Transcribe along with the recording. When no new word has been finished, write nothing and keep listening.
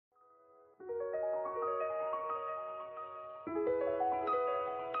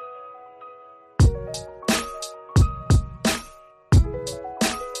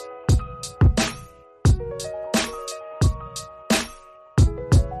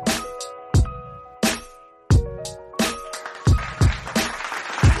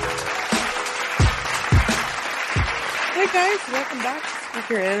guys, welcome back to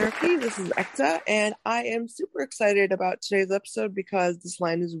Speaker Anarchy. This is Ekta, and I am super excited about today's episode because this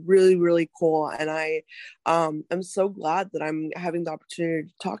line is really, really cool, and I am so glad that I'm having the opportunity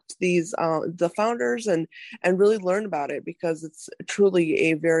to talk to these the founders and really learn about it because it's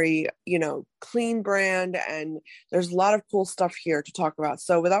truly a very clean brand, and there's a lot of cool stuff here to talk about.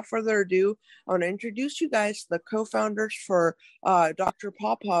 So without further ado, I want to introduce you guys to the co-founders for Dr.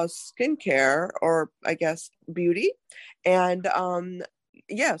 Pawpaw's Skincare, or I guess beauty. And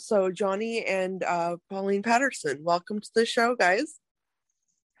so Johnny and Pauline Patterson, welcome to the show, guys.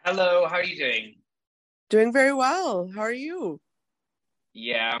 Hello, how are you doing? Doing very well. How are you?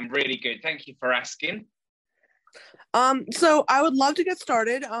 Yeah, I'm really good. Thank you for asking. So I would love to get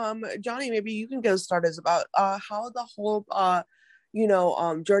started. Johnny, maybe you can get us started about how the whole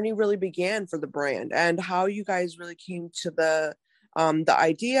journey really began for the brand and how you guys really came to the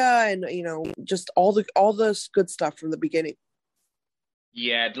idea and just all this good stuff from the beginning.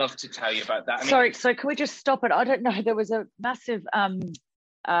 Yeah, I'd love to tell you about that. Sorry, so can we just stop it? I don't know. There was a massive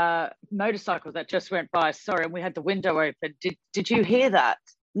motorcycle that just went by. Sorry, and we had the window open. Did you hear that?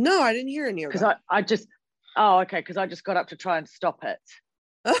 No, I didn't hear any of that. Because I just got up to try and stop it.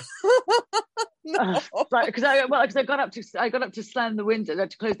 No. Because I got up to slam the window,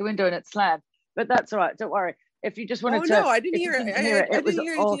 to close the window, and it slammed. But that's all right. Don't worry. If you just wanted to. No, I didn't hear it. I didn't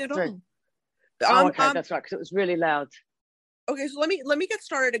hear anything at all. Okay, that's right, because it was really loud. Okay, so let me get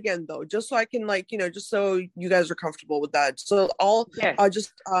started again though, just so I can just so you guys are comfortable with that. So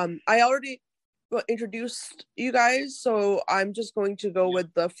I already introduced you guys, so I'm just going to go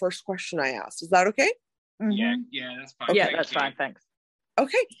with the first question I asked. Is that okay? Mm-hmm. Yeah, that's fine. Yeah, that's fine. Thanks.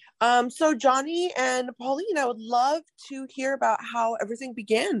 Okay. So Johnny and Pauline, I would love to hear about how everything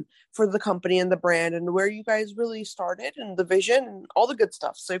began for the company and the brand and where you guys really started and the vision and all the good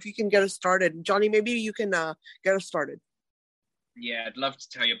stuff. So if you can get us started. Johnny, maybe you can get us started. Yeah, I'd love to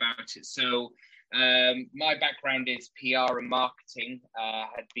tell you about it. So my background is PR and marketing.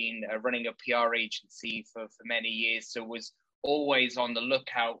 Had been running a PR agency for many years, so was always on the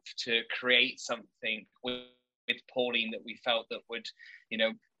lookout to create something with Pauline that we felt that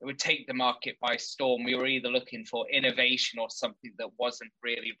would take the market by storm. We were either looking for innovation or something that wasn't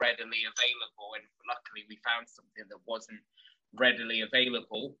really readily available, and luckily we found something that wasn't readily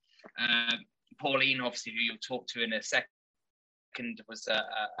available. Pauline, obviously, who you'll talk to in a second, was a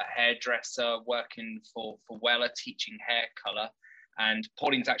hairdresser working for Wella, teaching hair color. And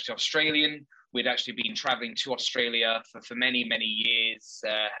Pauline's actually Australian. We'd actually been traveling to Australia for many, many years,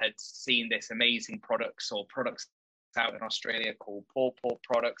 had seen this amazing products out in Australia called Paw Paw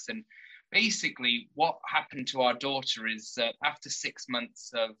products. And basically what happened to our daughter is after 6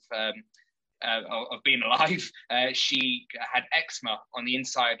 months of being alive, she had eczema on the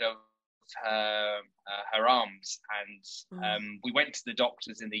inside of her arms, and we went to the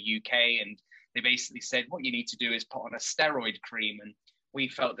doctors in the UK, and they basically said what you need to do is put on a steroid cream, and we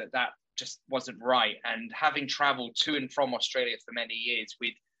felt that just wasn't right. And having traveled to and from Australia for many years,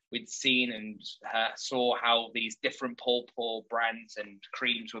 we'd seen and saw how these different Paw Paw brands and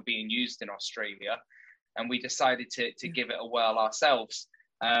creams were being used in Australia, and we decided to give it a whirl ourselves.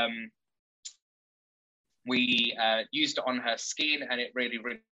 We used it on her skin, and it really,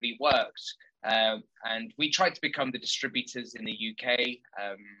 really worked. And we tried to become the distributors in the UK.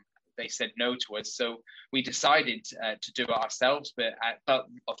 They said no to us, so we decided to do it ourselves. But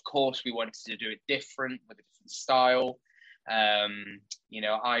of course, we wanted to do it different, with a different style. I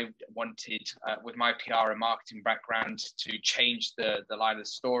wanted, with my PR and marketing background, to change the line of the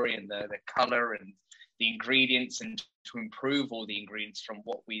story and the color and the ingredients, and to improve all the ingredients from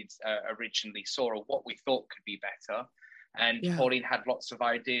what we'd originally saw or what we thought could be better. And Pauline had lots of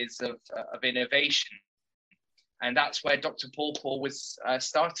ideas of innovation. And that's where Dr. Paw Paw was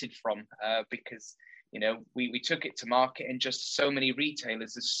started from, because we took it to market, and just so many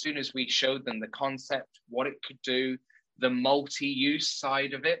retailers, as soon as we showed them the concept, what it could do, the multi-use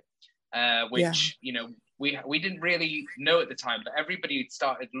side of it, which we didn't really know at the time, but everybody had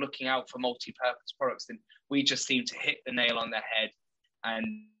started looking out for multi-purpose products, and we just seemed to hit the nail on the head,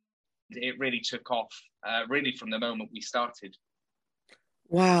 and it really took off really from the moment we started.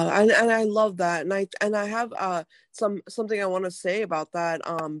 Wow, and I love that, and I have something I want to say about that,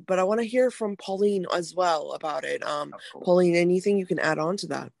 but I want to hear from Pauline as well about it. Pauline, anything you can add on to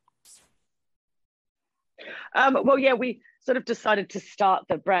that? We sort of decided to start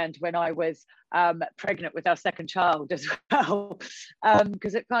the brand when I was pregnant with our second child as well,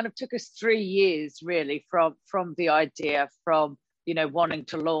 because it kind of took us 3 years really from the idea, from wanting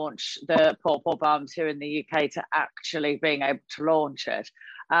to launch the Paw Paw Balms here in the UK to actually being able to launch it.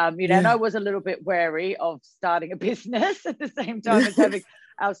 And I was a little bit wary of starting a business at the same time as having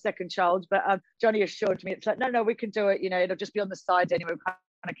our second child, but Johnny assured me, it's like, no, we can do it. It'll just be on the side anyway. We'll kind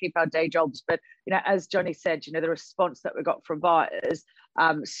of keep our day jobs. But, as Johnny said, the response that we got from buyers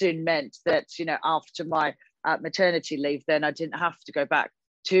soon meant that, after my maternity leave, then I didn't have to go back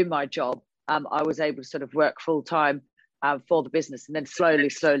to my job. I was able to sort of work full time for the business, and then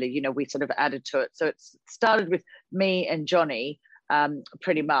slowly, we sort of added to it. So it started with me and Johnny,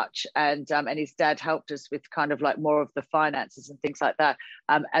 pretty much, and his dad helped us with kind of like more of the finances and things like that.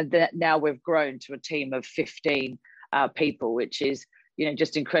 And then now we've grown to a team of 15 people, which is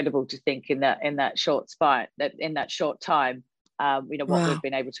just incredible to think in that short time, what we've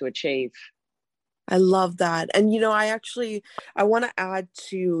been able to achieve. I love that. And I want to add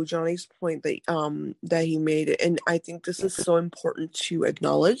to Johnny's point that he made, and I think this is so important to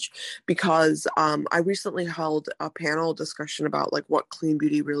acknowledge, because I recently held a panel discussion about like what clean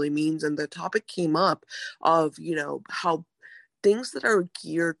beauty really means, and the topic came up of how things that are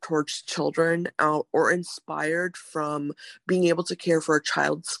geared towards children or inspired from being able to care for a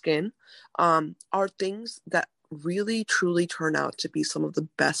child's skin are things that really truly turn out to be some of the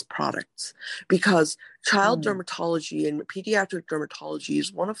best products, because child dermatology and pediatric dermatology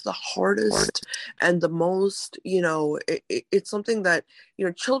is one of the hardest and the most, it's something that,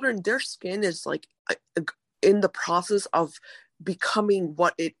 children, their skin is like in the process of becoming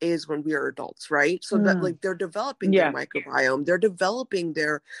what it is when we are adults, right? So that like they're developing their microbiome, they're developing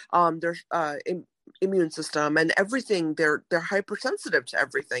their immune system and everything. They're hypersensitive to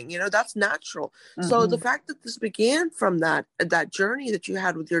everything, that's natural. So the fact that this began from that journey that you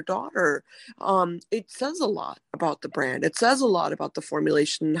had with your daughter, it says a lot about the brand. It says a lot about the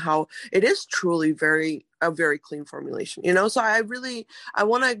formulation and how it is truly a very clean formulation, so I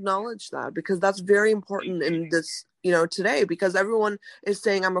want to acknowledge that, because that's very important in this today, because everyone is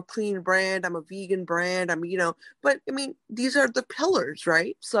saying I'm a clean brand, I'm a vegan brand, but I mean, these are the pillars,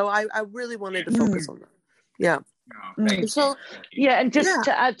 right? So I really wanted to focus on that. Yeah. And just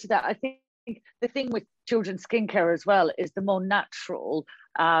to add to that, I think the thing with children's skincare as well is the more natural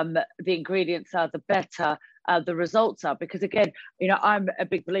the ingredients are, the better the results are, because again, I'm a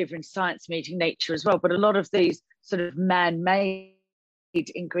big believer in science meeting nature as well, but a lot of these sort of man-made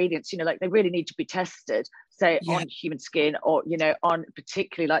ingredients, like they really need to be tested, say on human skin, or on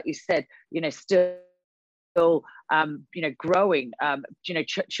particularly, like you said, still growing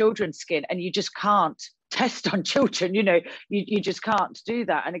children's skin, and you just can't test on children, you just can't do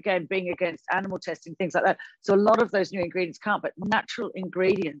that. And again, being against animal testing, things like that, so a lot of those new ingredients can't, but natural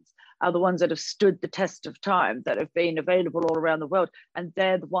ingredients are the ones that have stood the test of time, that have been available all around the world, and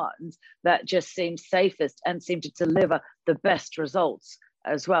they're the ones that just seem safest and seem to deliver the best results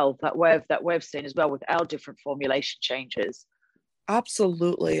as well, that we've seen as well with our different formulation changes.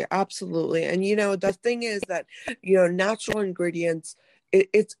 Absolutely. And the thing is that natural ingredients,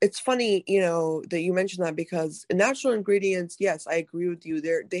 it's funny that you mentioned that, because natural ingredients, yes, I agree with you,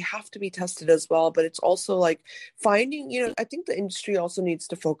 they have to be tested as well, but it's also like finding, I think the industry also needs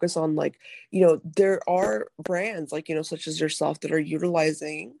to focus on like, there are brands like such as yourself that are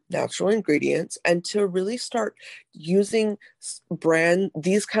utilizing natural ingredients, and to really start using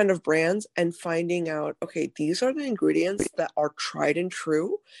these kind of brands and finding out, okay, these are the ingredients that are tried and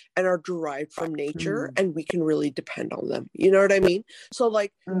true and are derived from nature, and we can really depend on them, you know what I mean? So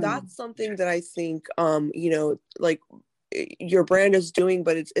like that's something that I think like your brand is doing,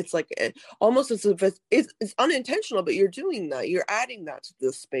 but it's like almost as if it's unintentional, but you're doing that, you're adding that to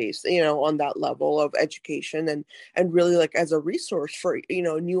the space, on that level of education and really like as a resource for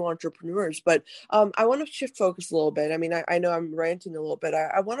new entrepreneurs. But I want to shift focus a little bit. I mean, I know I'm ranting a little bit.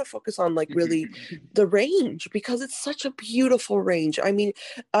 I want to focus on like really the range, because it's such a beautiful range. I mean,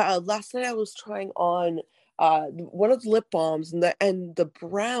 last night I was trying on one of the lip balms, and the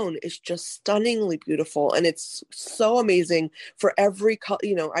brown is just stunningly beautiful, and it's so amazing for every color.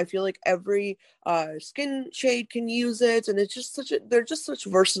 I feel like every skin shade can use it, and it's just they're just such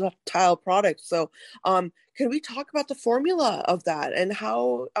versatile products. So can we talk about the formula of that and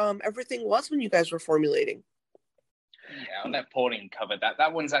how everything was when you guys were formulating? Yeah, I'll let Pauline cover that.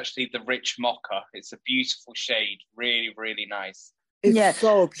 That one's actually the Rich Mocha. It's a beautiful shade, really, really nice. It's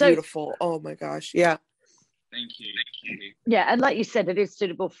so beautiful. Oh my gosh. Yeah. Thank you. Yeah, and like you said, it is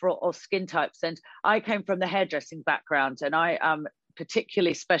suitable for all skin types. And I came from the hairdressing background, and I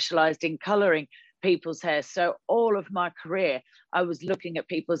particularly specialized in coloring people's hair. So all of my career, I was looking at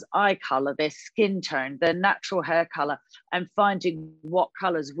people's eye color, their skin tone, their natural hair color, and finding what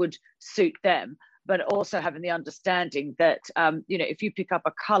colors would suit them, but also having the understanding that, if you pick up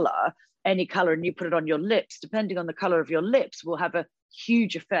a color, any color, and you put it on your lips, depending on the color of your lips, will have a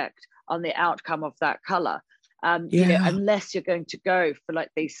huge effect on the outcome of that color. Unless you're going to go for like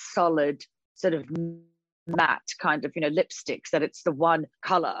these solid sort of matte kind of, lipsticks, that it's the one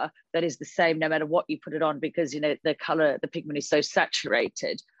color that is the same no matter what you put it on, because, the color, the pigment is so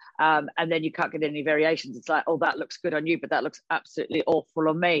saturated. And then you can't get any variations. It's like, oh, that looks good on you, but that looks absolutely awful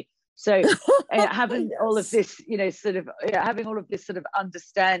on me. So having yes. all of this, having all of this sort of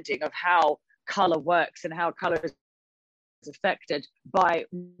understanding of how color works and how color is affected by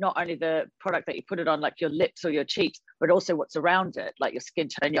not only the product that you put it on, like your lips or your cheeks, but also what's around it, like your skin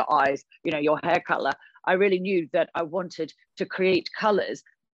tone, your eyes, your hair color. I really knew that I wanted to create colors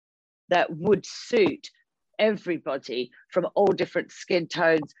that would suit everybody from all different skin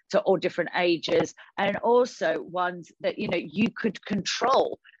tones to all different ages, and also ones that you could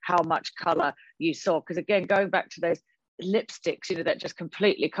control how much color you saw. Because again, going back to those lipsticks, that just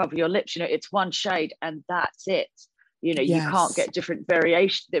completely cover your lips, it's one shade and that's it. You can't get different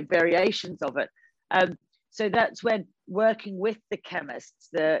variations of it. So that's when working with the chemists,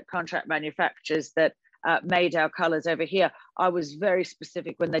 the contract manufacturers that made our colors over here, I was very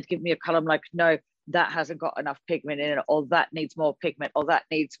specific when they'd give me a color. I'm like, no, that hasn't got enough pigment in it, or that needs more pigment, or that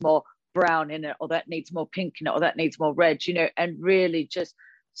needs more brown in it, or that needs more pink in it, or that needs more red, and really just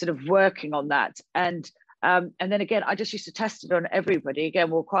sort of working on that. And then again, I just used to test it on everybody. Again,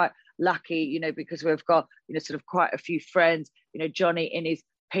 we're quite lucky, because we've got, sort of quite a few friends, Johnny in his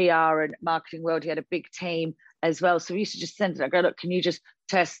PR and marketing world, he had a big team as well. So we used to just send it. I go, look, can you just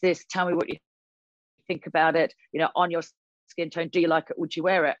test this? Tell me what you think about it, on your skin tone. Do you like it? Would you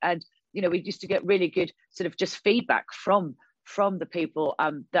wear it? And, we used to get really good sort of just feedback from the people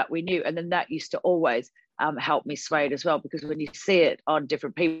that we knew. And then that used to always help me sway it as well, because when you see it on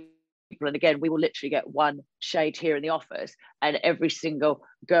different people, and again, we will literally get one shade here in the office and every single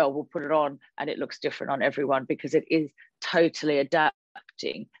girl will put it on and it looks different on everyone, because it is totally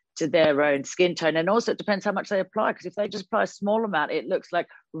adapting to their own skin tone. And also it depends how much they apply, because if they just apply a small amount, it looks like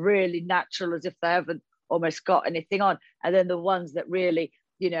really natural, as if they haven't almost got anything on. And then the ones that really,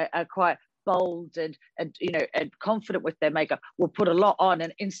 are quite bold and confident with their makeup will put a lot on,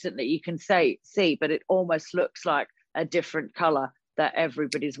 and instantly you can see, but it almost looks like a different color that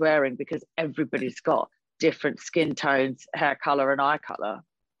everybody's wearing, because everybody's got different skin tones, hair color and eye color.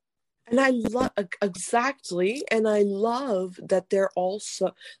 And I love exactly, and I love that they're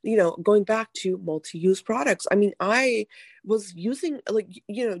also, going back to multi-use products. I mean, I was using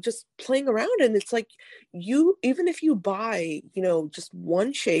just playing around, and it's like even if you buy, just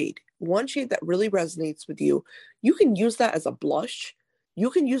one shade that really resonates with you, you can use that as a blush. You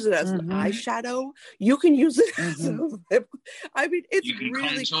can use it as an eyeshadow. You can use it as a lip. I mean, it's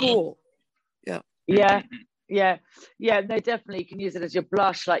really cool. Yeah. Yeah. Yeah, no, definitely you can use it as your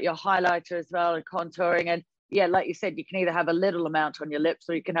blush, like your highlighter as well, and contouring. And yeah, like you said, you can either have a little amount on your lips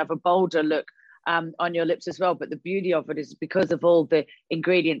or you can have a bolder look on your lips as well. But the beauty of it is, because of all the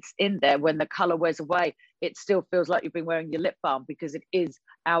ingredients in there, when the color wears away, it still feels like you've been wearing your lip balm, because it is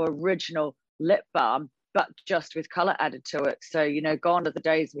our original lip balm, but just with color added to it. So, gone are the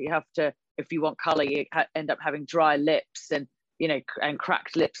days where you have to, if you want color, you end up having dry lips and, and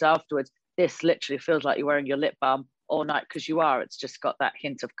cracked lips afterwards. This literally feels like you're wearing your lip balm all night, because you are. It's just got that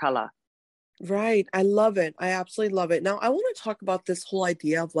hint of color. Right. I love it. I absolutely love it. Now, I want to talk about this whole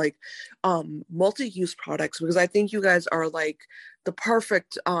idea of multi-use products, because I think you guys are like the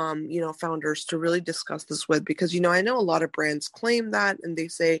perfect, founders to really discuss this with, because, I know a lot of brands claim that and they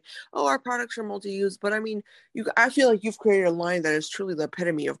say, oh, our products are multi-use. But I mean, I feel like you've created a line that is truly the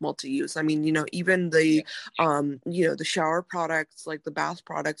epitome of multi-use. I mean, even the, the shower products, like the bath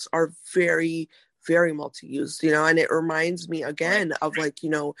products, are very, very multi-use, and it reminds me again of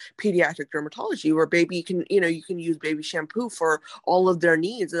pediatric dermatology, where baby can, you can use baby shampoo for all of their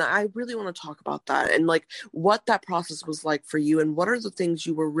needs. And I really want to talk about that, and what that process was like for you, and what are the things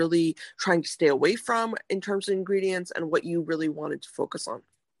you were really trying to stay away from in terms of ingredients, and what you really wanted to focus on.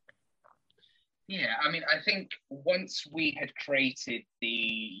 Yeah, I mean, I think once we had created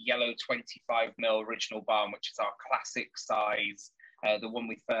the yellow 25ml original balm, which is our classic size, the one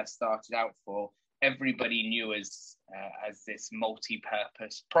we first started out for, everybody knew us as this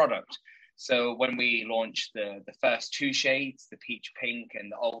multi-purpose product. So when we launched the first two shades, the peach pink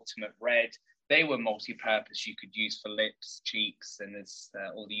and the ultimate red, they were multi-purpose. You could use for lips, cheeks, and there's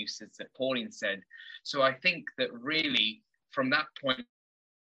all the uses that Pauline said. So I think that really from that point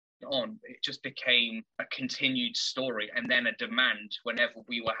on, it just became a continued story, and then a demand whenever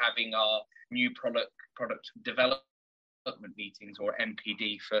we were having our new product development meetings, or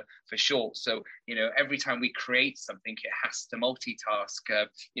MPD for short. So every time we create something, it has to multitask.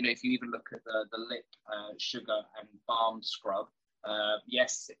 If you even look at the lip sugar and balm scrub,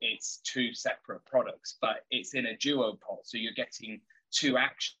 Yes, it's two separate products, but it's in a duo pot, so you're getting two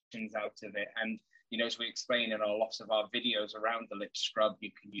actions out of it. And as we explain in a lot of our videos around the lip scrub,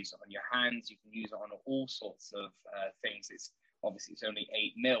 you can use it on your hands, you can use it on all sorts of things. It's only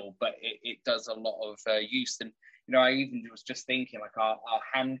 8 mil, but it does a lot of use. And I even was just thinking, like our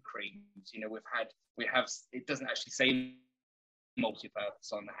hand creams. We have it doesn't actually say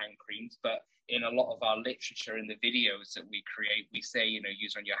multi-purpose on the hand creams, but in a lot of our literature in the videos that we create, we say,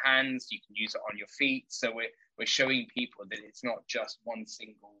 use on your hands, you can use it on your feet. So we're showing people that it's not just one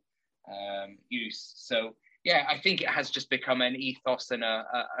single use. So yeah, I think it has just become an ethos and a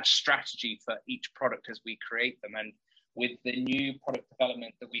strategy for each product as we create them. And with the new product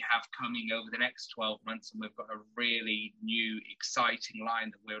development that we have coming over the next 12 months, and we've got a really new, exciting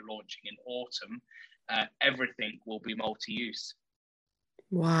line that we're launching in autumn, everything will be multi-use.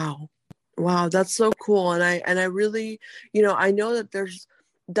 Wow, that's so cool. And I really, I know that there's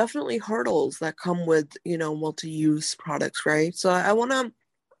definitely hurdles that come with, multi-use products, right? So I want to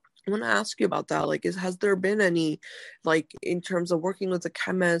ask you about that. Like, has there been any, like, in terms of working with the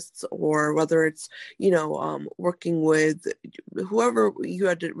chemists, or whether it's, working with whoever you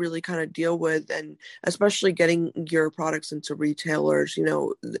had to really kind of deal with, and especially getting your products into retailers,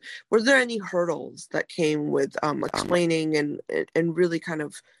 were there any hurdles that came with explaining and really kind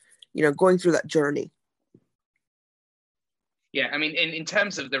of, going through that journey? Yeah, I mean, in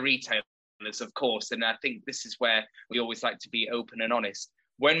terms of the retailers, of course, and I think this is where we always like to be open and honest.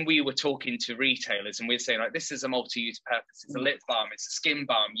 When we were talking to retailers and we're saying, like, this is a multi-use purpose, it's a lip balm, it's a skin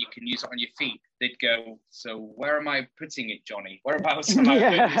balm, you can use it on your feet, they'd go, so where am I putting it, Johnny? Whereabouts am I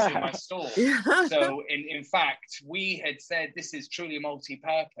putting this in my store? So in fact, we had said this is truly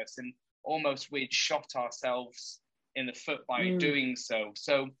multi-purpose, and almost we'd shot ourselves in the foot by doing so.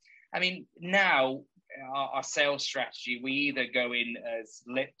 So, I mean, now our sales strategy, we either go in as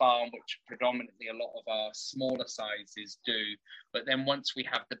lip balm, which predominantly a lot of our smaller sizes do, but then once we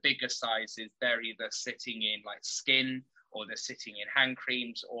have the bigger sizes, they're either sitting in like skin, or they're sitting in hand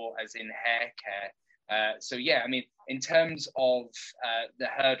creams, or as in hair care. So yeah, I mean, in terms of the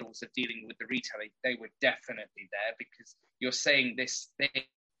hurdles of dealing with the retailer, they were definitely there, because you're saying this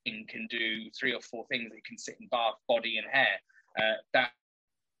thing can do 3 or 4 things. It can sit in bath, body, and hair.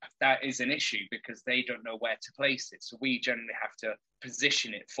 That is an issue, because they don't know where to place it. So we generally have to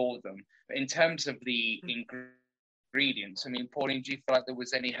position it for them. But in terms of the ingredients, I mean, Pauline, do you feel like there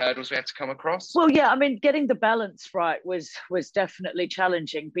was any hurdles we had to come across? Well, yeah, I mean, getting the balance right was definitely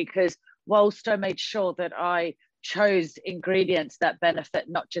challenging, because whilst I made sure that I chose ingredients that benefit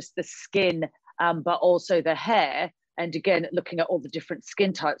not just the skin, but also the hair, and again, looking at all the different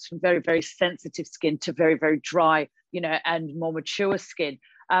skin types, from very, very sensitive skin to very, very dry, and more mature skin.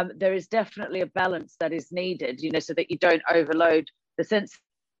 There is definitely a balance that is needed, so that you don't overload the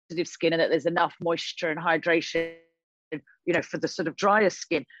sensitive skin, and that there's enough moisture and hydration, for the sort of drier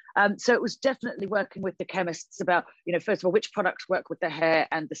skin. So it was definitely working with the chemists about, first of all, which products work with the hair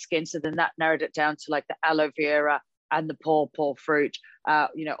and the skin. So then that narrowed it down to like the aloe vera and the paw fruit,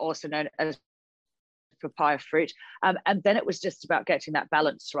 also known as papaya fruit. And then it was just about getting that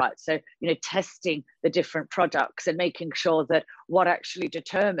balance right. So, testing the different products and making sure that what actually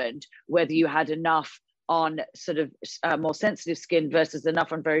determined whether you had enough on sort of more sensitive skin versus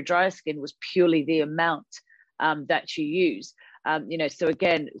enough on very dry skin was purely the amount that you use. So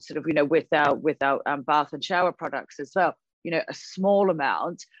again, sort of, with our bath and shower products as well, a small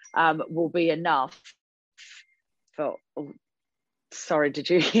amount will be enough for, sorry, did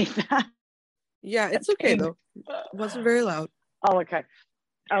you hear that? Yeah, it's okay though. It wasn't very loud. Oh, okay.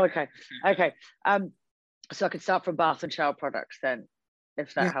 So I could start from bath and shower products then,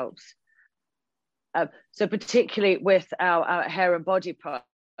 if that helps. So particularly with our hair and body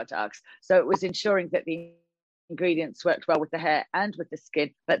products, so it was ensuring that the ingredients worked well with the hair and with the skin,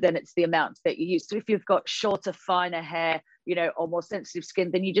 but then it's the amount that you use. So if you've got shorter, finer hair, or more sensitive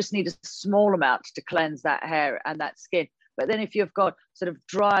skin, then you just need a small amount to cleanse that hair and that skin. But then if you've got sort of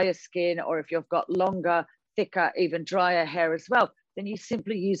drier skin, or if you've got longer, thicker, even drier hair as well, then you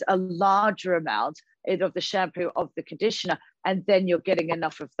simply use a larger amount of the shampoo, of the conditioner, and then you're getting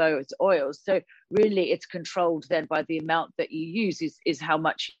enough of those oils. So really it's controlled then by the amount that you use is how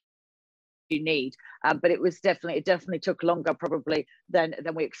much you need. But it definitely took longer probably than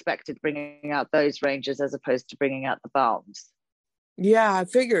we expected, bringing out those ranges as opposed to bringing out the balms. Yeah, I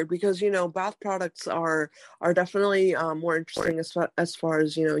figured because bath products are definitely more interesting as far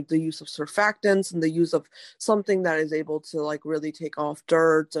as the use of surfactants and the use of something that is able to like really take off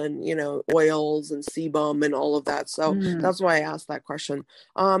dirt and oils and sebum and all of that. So Mm. that's why I asked that question.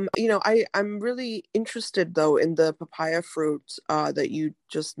 I'm really interested though in the papaya fruit that you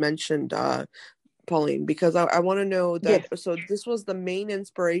just mentioned, Pauline, because I want to know that. Yes. So this was the main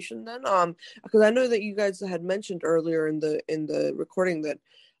inspiration then, because I know that you guys had mentioned earlier in the recording that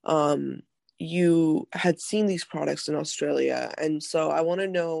you had seen these products in Australia, and so I want to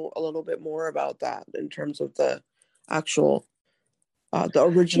know a little bit more about that in terms of the actual the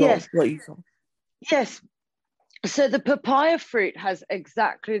original Yes. what you saw. Yes. So the papaya fruit has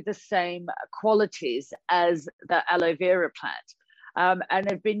exactly the same qualities as the aloe vera plant. And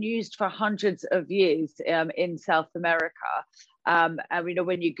have been used for hundreds of years in South America. And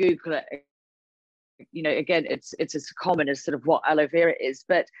when you Google it, again, it's as common as sort of what aloe vera is.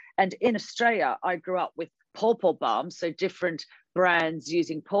 And in Australia, I grew up with pawpaw balm, so different brands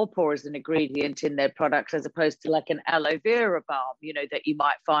using pawpaw as an ingredient in their products, as opposed to like an aloe vera balm, that you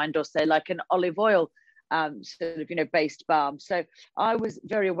might find, or say like an olive oil sort of based balm. So I was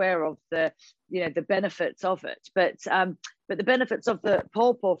very aware of the benefits of it, but the benefits of the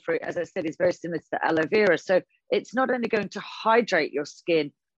pawpaw fruit, as I said, is very similar to the aloe vera. So it's not only going to hydrate your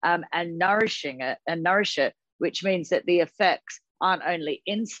skin and nourish it, which means that the effects aren't only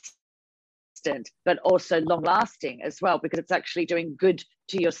instant but also long lasting as well, because it's actually doing good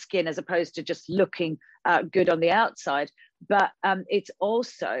to your skin as opposed to just looking good on the outside. But it's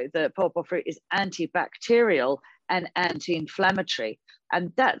also, the pawpaw fruit is antibacterial and anti-inflammatory,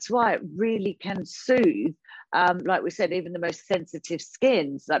 and that's why it really can soothe, like we said, even the most sensitive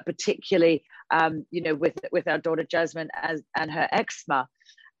skins, like particularly with our daughter Jasmine and her eczema.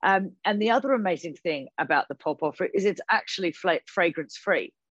 And the other amazing thing about the pawpaw fruit is it's actually fragrance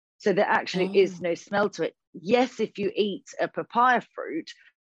free. So there actually is no smell to it. Yes, if you eat a papaya fruit,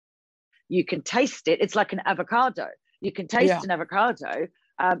 you can taste it. It's like an avocado. You can taste an avocado,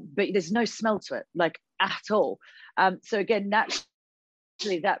 but there's no smell to it, like at all. So again,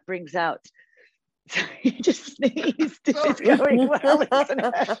 naturally, that brings out. So you just sneezed. It's going well, isn't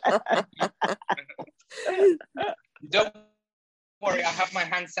it? Don't worry, I have my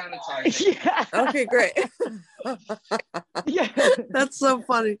hand sanitizer. Yeah. Okay, great. Yeah, that's so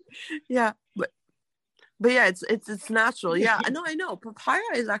funny. Yeah, but yeah, it's natural. Yeah, I know. Papaya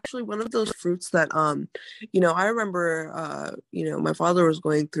is actually one of those fruits that I remember my father was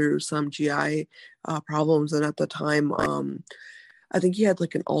going through some GI problems, and at the time I think he had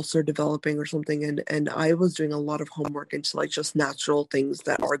like an ulcer developing or something, and I was doing a lot of homework into like just natural things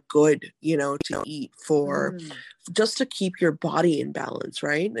that are good, to eat for just to keep your body in balance,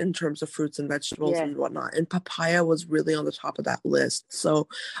 right? In terms of fruits and vegetables and whatnot. And papaya was really on the top of that list. So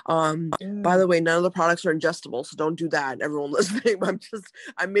by the way, none of the products are ingestible, so don't do that, everyone listening.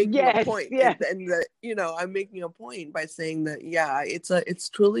 I'm making a point. And that, I'm making a point by saying that it's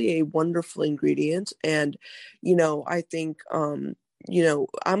truly a wonderful ingredient. And I think I'm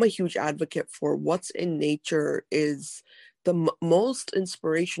a huge advocate for what's in nature is the most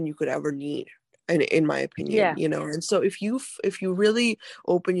inspiration you could ever need, in my opinion. And so if you really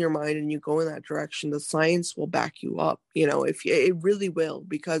open your mind and you go in that direction, the science will back you up. If it really will,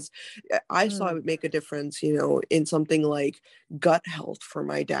 because I saw it make a difference in something like gut health for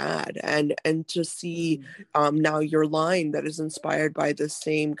my dad, and to see now your line that is inspired by the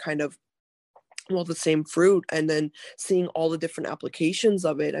same kind of the same fruit, and then seeing all the different applications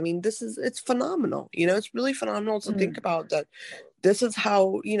of it. I mean, it's phenomenal. It's really phenomenal to think about that. This is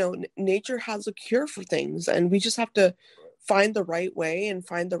how, nature has a cure for things, and we just have to find the right way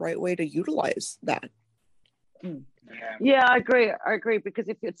to utilize that. Yeah, I agree, because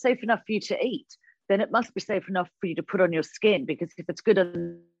if it's safe enough for you to eat, then it must be safe enough for you to put on your skin, because if it's good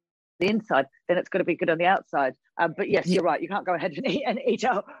on the inside, then it's got to be good on the outside. But yes, you're right, you can't go ahead and eat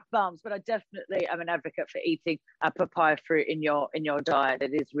out balms, but I definitely am an advocate for eating a papaya fruit in your diet.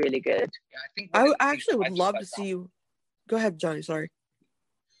 It is really good. I actually would love to see you. Go ahead, Johnny, sorry.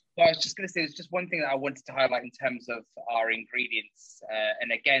 Well, I was just going to say, there's just one thing that I wanted to highlight in terms of our ingredients.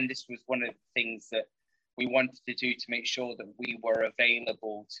 And again, this was one of the things that we wanted to do to make sure that we were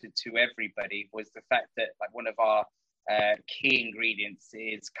available to everybody, was the fact that like one of our key ingredients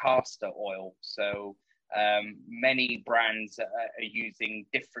is castor oil. So many brands are using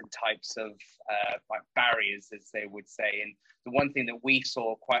different types of like barriers, as they would say. And the one thing that we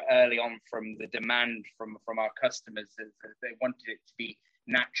saw quite early on from the demand from our customers is that they wanted it to be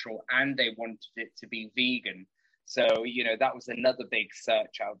natural and they wanted it to be vegan. So, that was another big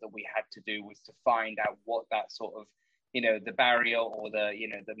search out that we had to do, was to find out what that sort of the barrier or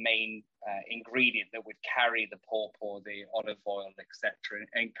the main ingredient that would carry the pawpaw, the olive oil, etc.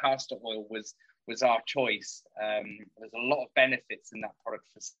 And castor oil was our choice. There's a lot of benefits in that product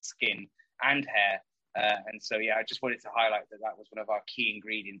for skin and hair. And so, I just wanted to highlight that was one of our key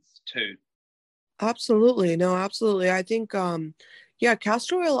ingredients too. Absolutely. No, absolutely. I think,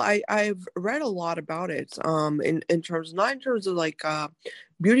 castor oil, I've read a lot about it, in terms, not in terms of like,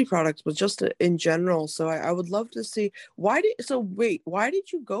 beauty products, but just in general. So I would love to see why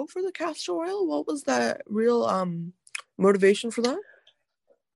did you go for the castor oil? What was the real, motivation for that?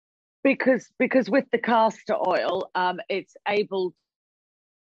 Because with the castor oil, it's able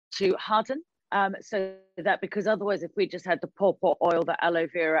to harden. So that, because otherwise, if we just had the pawpaw oil, the aloe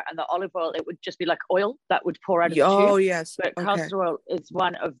vera, and the olive oil, it would just be like oil that would pour out of the tube. Oh, yes. But castor oil is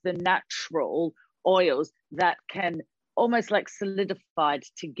one of the natural oils that can almost like solidified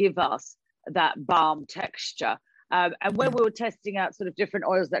to give us that balm texture. And when we were testing out sort of different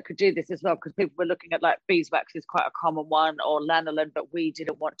oils that could do this as well, because people were looking at like beeswax is quite a common one, or lanolin, but we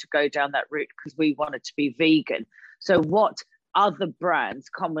didn't want to go down that route because we wanted to be vegan. So what other brands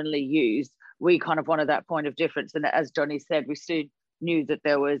commonly use, we kind of wanted that point of difference. And as Johnny said, we soon knew that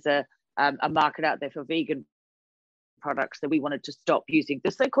there was a market out there for vegan products, that we wanted to stop using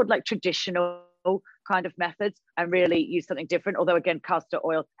the so-called like traditional kind of methods and really use something different. Although again, castor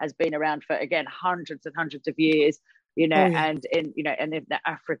oil has been around for, again, hundreds and hundreds of years, and in the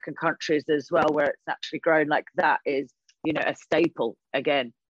African countries as well, where it's naturally grown, like that is, a staple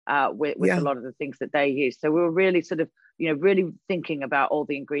again, with a lot of the things that they use. So we were really sort of, really thinking about all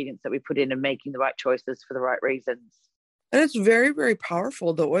the ingredients that we put in and making the right choices for the right reasons. And it's very, very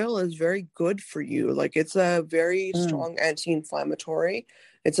powerful. The oil is very good for you. Like, it's a very strong anti-inflammatory.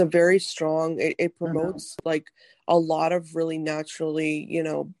 It's a very strong, it promotes like a lot of really naturally,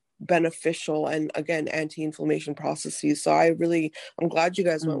 beneficial and, again, anti-inflammation processes. So I'm glad you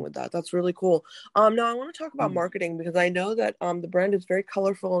guys went with that. That's really cool. Now I want to talk about marketing, because I know that the brand is very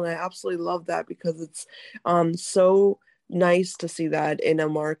colorful, and I absolutely love that, because it's so nice to see that in a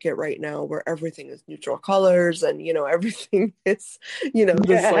market right now where everything is neutral colors, and everything is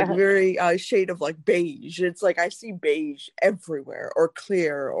this like very shade of like beige. It's like I see beige everywhere, or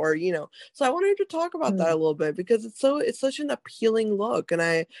clear, or so I wanted to talk about that a little bit, because it's such an appealing look.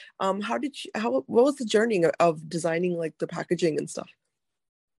 And what was the journey of designing like the packaging and stuff?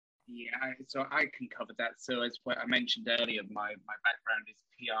 Yeah, so I can cover that. So as what I mentioned earlier, my background is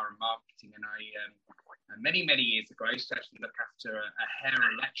PR and marketing, and many years ago, I used to actually look after a hair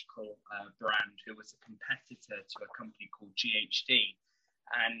electrical brand who was a competitor to a company called GHD.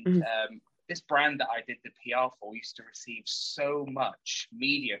 And this brand that I did the PR for used to receive so much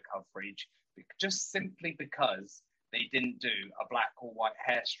media coverage just simply because they didn't do a black or white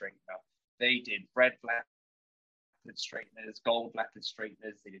hair straightener. They did red leopard straighteners, gold leopard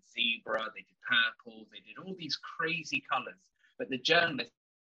straighteners, they did zebra, they did purple, they did all these crazy colors. But the journalist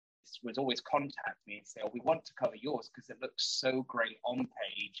would always contact me and say, we want to cover yours because it looks so great on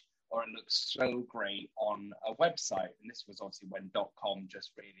page, or it looks so great on a website. And this was obviously when .com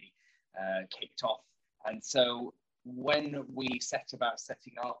just really kicked off. And so when we set about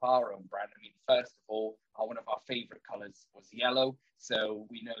setting up our own brand, first of all, one of our favorite colors was yellow. So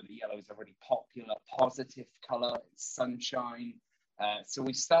we know that yellow is a really popular, positive color. It's sunshine. So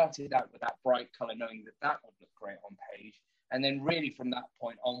we started out with that bright color, knowing that would look great on page. And then really from that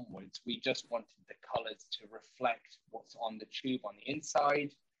point onwards, we just wanted the colors to reflect what's on the tube on the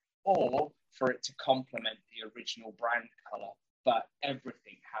inside, or for it to complement the original brand color. But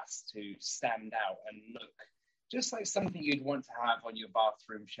everything has to stand out and look just like something you'd want to have on your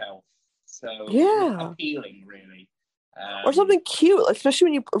bathroom shelf. So appealing, really. Or something cute,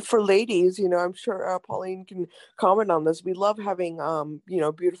 especially for ladies, I'm sure Pauline can comment on this. We love having,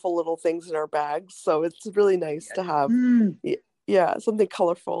 beautiful little things in our bags. So it's really nice to have, something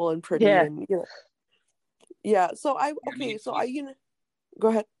colorful and pretty. Yeah. And, So go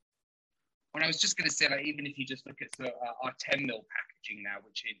ahead. Well, I was just going to say, like, even if you just look at our 10 ml packaging now,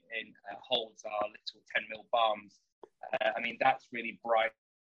 which holds our little 10 ml balms, that's really bright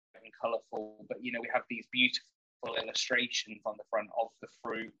and colourful. But, we have these beautiful illustrations on the front of the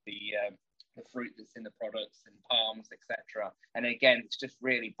fruit, the fruit that's in the products, and palms, etc. And again, it's just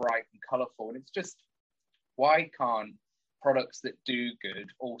really bright and colourful. And it's just, why can't products that do good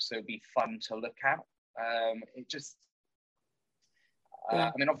also be fun to look at?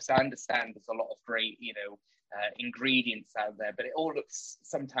 Obviously I understand there's a lot of great, ingredients out there, but it all looks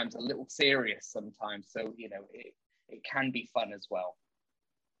sometimes a little serious sometimes. So, it can be fun as well.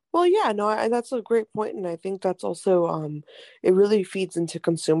 Well, yeah, no, that's a great point. And I think that's also, it really feeds into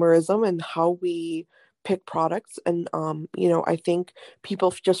consumerism and how we pick products, and I think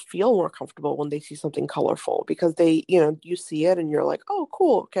people just feel more comfortable when they see something colorful, because they, you see it and you're like, oh,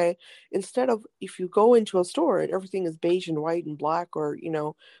 cool, okay. Instead of, if you go into a store and everything is beige and white and black, or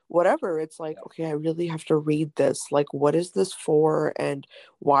whatever, it's like, okay, I really have to read this, like, what is this for, and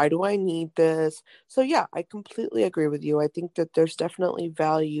why do I need this? So yeah, I completely agree with you. I think that there's definitely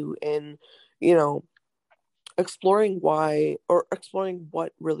value in, you know exploring why, or exploring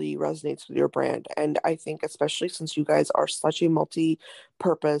what really resonates with your brand. And I think, especially since you guys are such a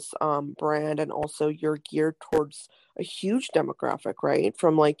multi-purpose brand, and also you're geared towards a huge demographic, right?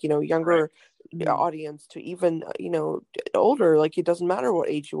 From, like, younger audience to even older, like, it doesn't matter what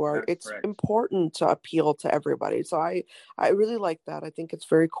age you are. It's important to appeal to everybody. So I really like that. I think it's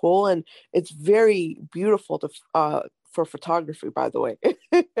very cool, and it's very beautiful to for photography, by the way.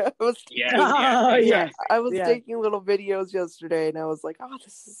 I was taking little videos yesterday, and I was like, oh,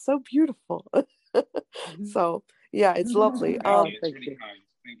 this is so beautiful. So yeah, it's lovely. Thank you.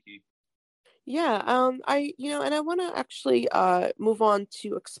 Thank you. Yeah, and I want to actually move on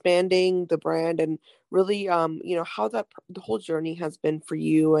to expanding the brand, and really, how the whole journey has been for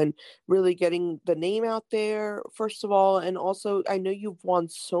you, and really getting the name out there, first of all. And also, I know you've won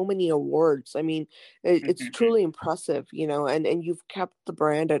so many awards. I mean, it's truly impressive, and you've kept the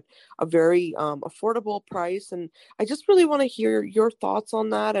brand at a very affordable price. And I just really want to hear your thoughts on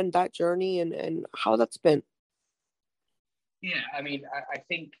that, and that journey, and how that's been. Yeah, I mean, I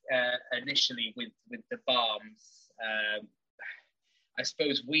think initially with the balms, I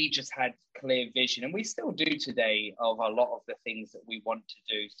suppose we just had clear vision, and we still do today, of a lot of the things that we want to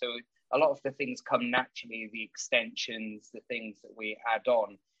do. So a lot of the things come naturally, the extensions, the things that we add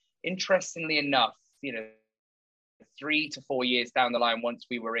on. Interestingly enough, 3 to 4 years down the line, once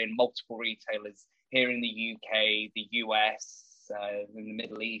we were in multiple retailers here in the UK, the US, in the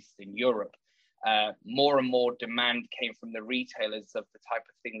Middle East, in Europe, more and more demand came from the retailers of the type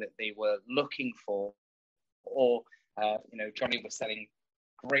of thing that they were looking for. Or, Johnny was selling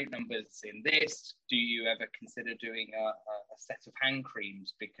great numbers in this. Do you ever consider doing a set of hand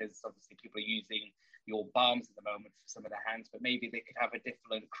creams? Because obviously people are using your balms at the moment for some of their hands, but maybe they could have a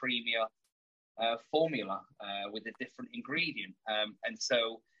different, creamier formula with a different ingredient. And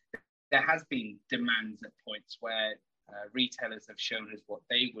so there has been demands at points where retailers have shown us what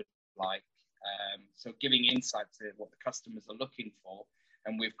they would like. So giving insight to what the customers are looking for,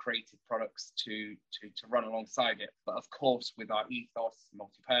 and we've created products to run alongside it. But of course, with our ethos,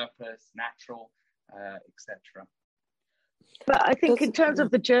 multi-purpose, natural, etc. But I think in terms of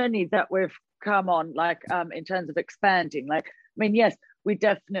the journey that we've come on, like in terms of expanding, like, I mean, yes, we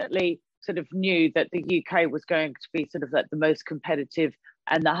definitely sort of knew that the UK was going to be sort of like the most competitive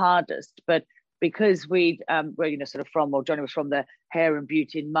and the hardest, but because we were, sort of from, or Johnny was from the hair and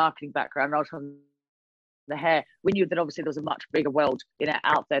beauty and marketing background, and I was from the hair, we knew that obviously there was a much bigger world,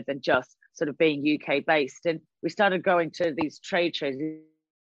 out there than just sort of being UK based. And we started going to these trade shows,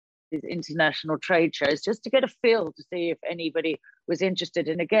 these international trade shows, just to get a feel to see if anybody was interested.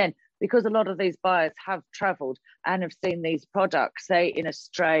 And again, because a lot of these buyers have traveled and have seen these products, say in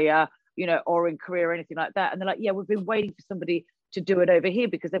Australia, or in Korea or anything like that, and they're like, yeah, we've been waiting for somebody to do it over here,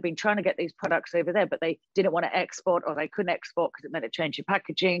 because they've been trying to get these products over there, but they didn't want to export, or they couldn't export because it meant a change in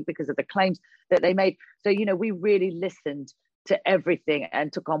packaging because of the claims that they made. So, we really listened to everything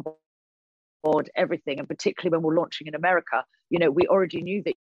and took on board everything. And particularly when we're launching in America, we already knew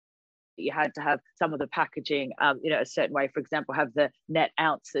that you had to have some of the packaging, a certain way, for example, have the net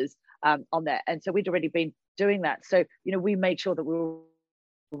ounces on there. And so we'd already been doing that. So, we made sure that we were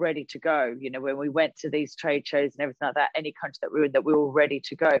ready to go, when we went to these trade shows and everything like that, any country that we were in, that we were ready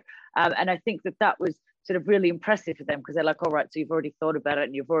to go. And I think that was sort of really impressive for them, because they're like, all right, so you've already thought about it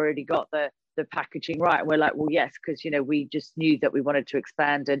and you've already got the packaging right. And we're like, well, yes, because, we just knew that we wanted to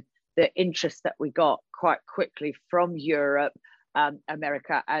expand, and the interest that we got quite quickly from Europe,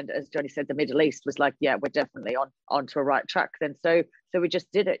 America, and as Johnny said, the Middle East was like, yeah, we're definitely onto a right track then. So we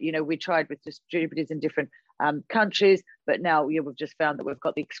just did it. We tried with distributors in different countries, but now we've just found that we've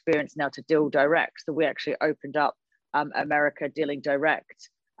got the experience now to deal direct. So we actually opened up America dealing direct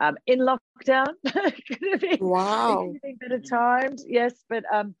in lockdown. Wow. Better times, yes, but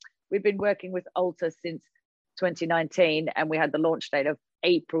we've been working with Ulta since 2019, and we had the launch date of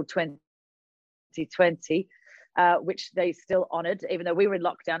April 2020. Which they still honoured, even though we were in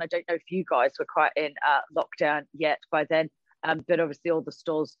lockdown. I don't know if you guys were quite in lockdown yet by then, but obviously all the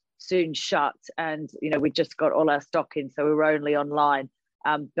stores soon shut, and we just got all our stock in, so we were only online.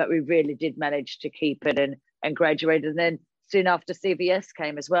 But we really did manage to keep it and graduated. And then soon after, CVS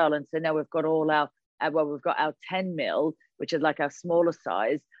came as well, and so now we've got all our we've got our 10 mil, which is like our smaller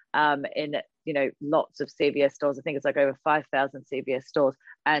size, in lots of CVS stores. I think it's like over 5,000 CVS stores,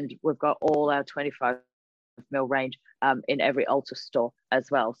 and we've got all our 25 ml range in every Ulta store as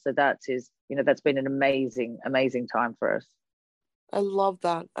well. So that's been an amazing time for us. I love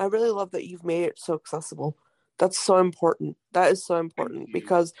that. I really love that you've made it so accessible. That's so important. That is so important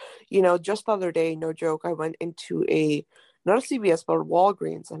because, just the other day, no joke, I went into not a CVS, but a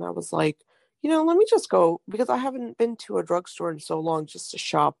Walgreens, and I was like, let me just go, because I haven't been to a drugstore in so long just to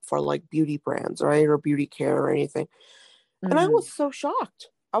shop for like beauty brands, right? Or beauty care or anything. And I was so shocked.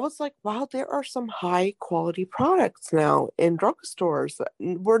 I was like, wow, there are some high quality products now in drugstores that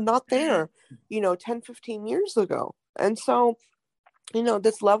were not there, 10, 15 years ago. And so,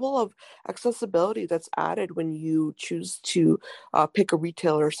 this level of accessibility that's added when you choose to pick a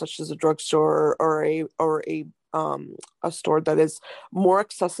retailer such as a drugstore or a store that is more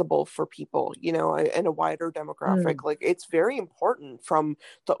accessible for people, and a wider demographic. Like, it's very important from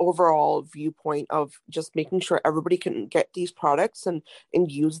the overall viewpoint of just making sure everybody can get these products and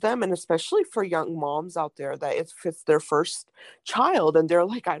use them. And especially for young moms out there that if it's their first child and they're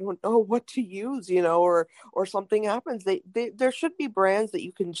like, I don't know what to use, or something happens, there should be brands that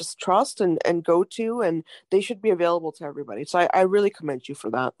you can just trust and go to, and they should be available to everybody. So I really commend you for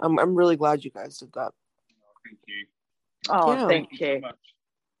that. I'm really glad you guys did that. Thank you. Oh, Yeah. thank you. So much.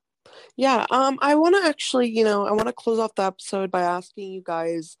 Yeah, I want to actually, I want to close off the episode by asking you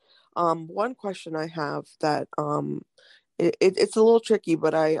guys one question I have that it's a little tricky,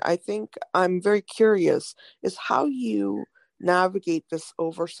 but I think I'm very curious, is how you navigate this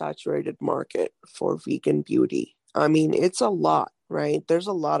oversaturated market for vegan beauty. I mean, it's a lot, right? There's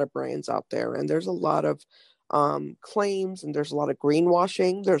a lot of brands out there, and there's a lot of claims, and there's a lot of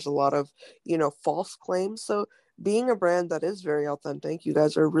greenwashing. There's a lot of, false claims. So being a brand that is very authentic, you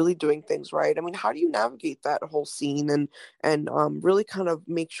guys are really doing things right. I mean, how do you navigate that whole scene and really kind of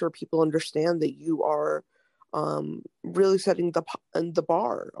make sure people understand that you are really setting the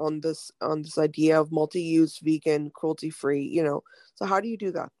bar on this idea of multi-use, vegan, cruelty-free, So how do you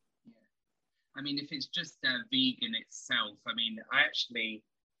do that? Yeah. I mean, if it's just vegan itself, I mean,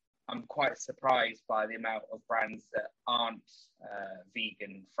 I'm quite surprised by the amount of brands that aren't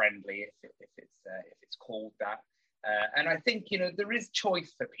vegan friendly, if it's called that. And I think, there is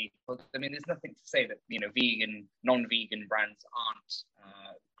choice for people. I mean, there's nothing to say that, vegan, non-vegan brands aren't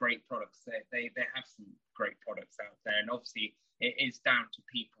great products. They have some great products out there. And obviously, it is down to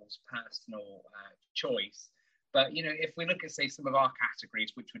people's personal choice. But, if we look at, say, some of our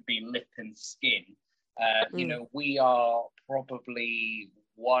categories, which would be lip and skin, we are probably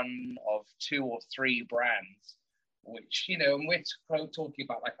one of 2 or 3 brands, which, and we're talking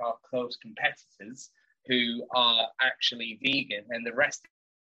about like our close competitors who are actually vegan, and the rest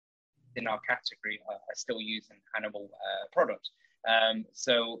in our category are still using animal product.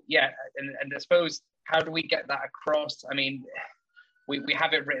 So yeah, and I suppose, how do we get that across? I mean, we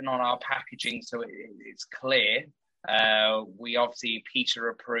have it written on our packaging, so it's clear. We obviously PETA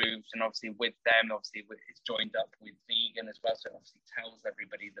approved, and obviously with them, obviously it's joined up with vegan as well, so it obviously tells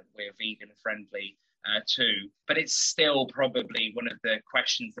everybody that we're vegan friendly too. But it's still probably one of the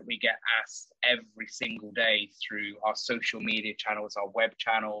questions that we get asked every single day through our social media channels, our web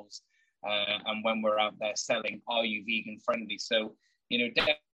channels, and when we're out there selling, are you vegan friendly? So,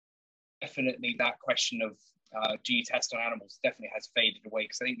 definitely that question of do you test on animals definitely has faded away,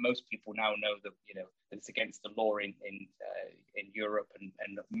 because I think most people now know that that it's against the law in Europe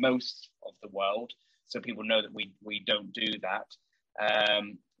and most of the world. So people know that we don't do that.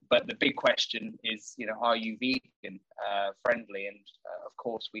 But the big question is, are you vegan friendly? And of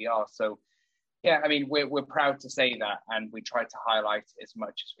course we are. So yeah, I mean, we're proud to say that, and we try to highlight it as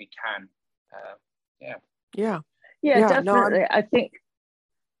much as we can. Yeah, definitely. No, I think.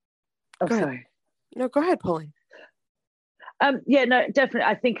 Oh, go ahead. sorry. No, go ahead, Pauline. Yeah, no, definitely.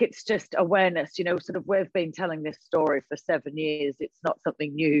 I think it's just awareness. Sort of, we've been telling this story for 7 years. It's not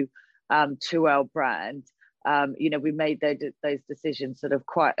something new to our brand. We made those decisions sort of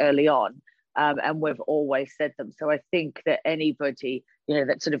quite early on, and we've always said them. So I think that anybody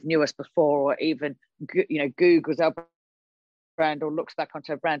that sort of knew us before, or even Googles our brand or looks back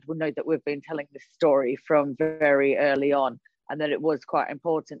onto our brand, will know that we've been telling this story from very early on, and that it was quite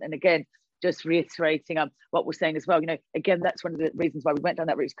important. And again, just reiterating what we're saying as well, again, that's one of the reasons why we went down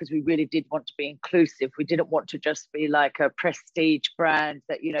that route, is because we really did want to be inclusive. We didn't want to just be like a prestige brand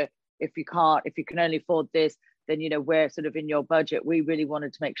that, if you can only afford this, then, we're sort of in your budget. We really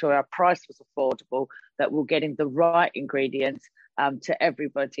wanted to make sure our price was affordable, that we're getting the right ingredients to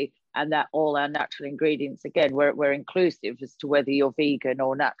everybody, and that all our natural ingredients, again, we're inclusive as to whether you're vegan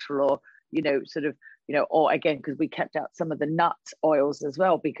or natural, or, or again, because we kept out some of the nut oils as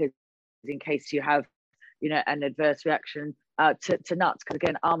well, because in case you have, an adverse reaction to nuts, because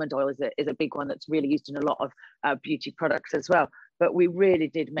again, almond oil is a big one that's really used in a lot of beauty products as well. But we really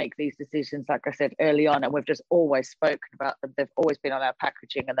did make these decisions, like I said, early on, and we've just always spoken about them. They've always been on our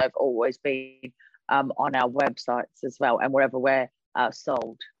packaging, and they've always been on our websites as well, and wherever we're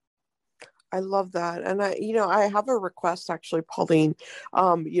sold. I love that. And I have a request actually, Pauline.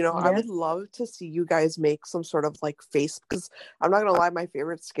 I would love to see you guys make some sort of like face, because I'm not gonna lie, my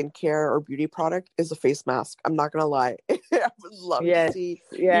favorite skincare or beauty product is a face mask. I'm not gonna lie. I would love to see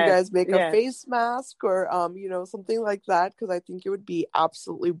you guys make a face mask or something like that, because I think it would be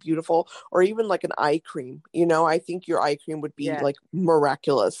absolutely beautiful. Or even like an eye cream. I think your eye cream would be like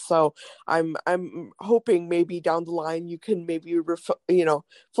miraculous. So I'm hoping maybe down the line you can maybe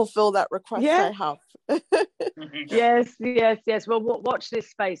fulfill that request. I have. yes. Well, watch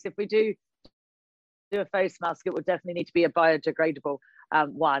this space. If we do a face mask, it will definitely need to be a biodegradable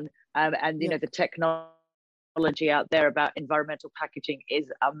one. The technology out there about environmental packaging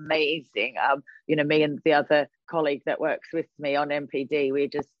is amazing. Me and the other colleague that works with me on MPD, we're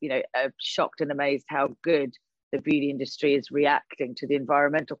just are shocked and amazed how good the beauty industry is reacting to the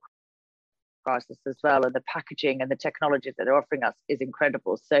environmental crisis as well, and the packaging and the technology that they're offering us is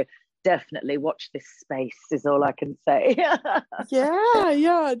incredible. So definitely watch this space is all I can say.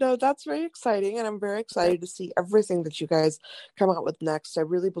 No, that's very exciting, and I'm very excited to see everything that you guys come out with next. I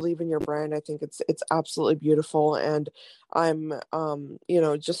really believe in your brand. I think it's absolutely beautiful, and I'm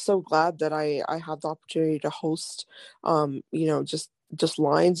just so glad that I have the opportunity to host just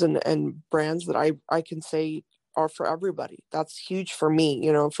lines and brands that I can say are for everybody. That's huge for me,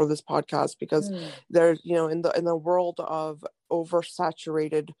 for this podcast, because there's in the world of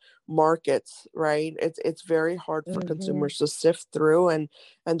oversaturated markets, right, it's very hard for consumers to sift through, and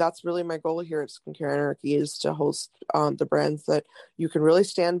that's really my goal here at Skincare Anarchy, is to host the brands that you can really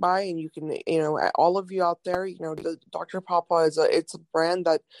stand by, and you can all of you out there, the Dr. Papa it's a brand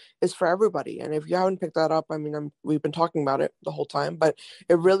that is for everybody. And if you haven't picked that up, I mean, we've been talking about it the whole time, but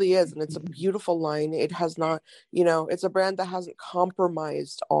it really is, and it's a beautiful line. It has not, it's a brand that hasn't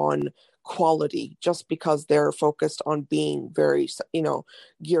compromised on quality just because they're focused on being very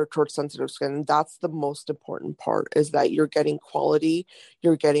geared towards sensitive skin. And that's the most important part, is that you're getting quality,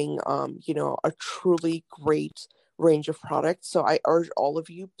 you're getting a truly great range of products. So I urge all of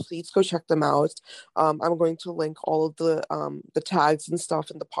you, please go check them out. I'm going to link all of the tags and stuff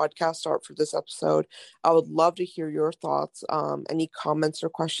in the podcast art for this episode. I would love to hear your thoughts, any comments or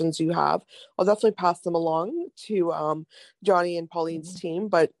questions you have. I'll definitely pass them along to Johnny and Pauline's team.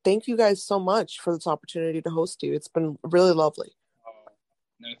 But thank you guys so much for this opportunity to host you. It's been really lovely.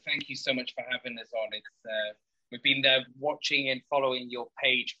 No, thank you so much for having us on. We've been watching and following your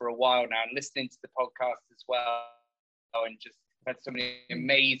page for a while now, and listening to the podcast as well, and just had so many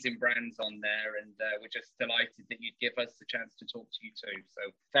amazing brands on there, and we're just delighted that you'd give us the chance to talk to you too. So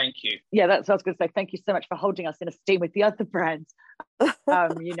thank you. Yeah, that's what I was going to say. Thank you so much for holding us in esteem with the other brands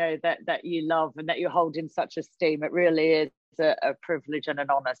that you love and that you hold in such esteem. It really is a privilege and an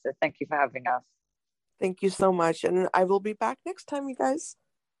honor. So thank you for having us. Thank you so much, and I will be back next time, you guys.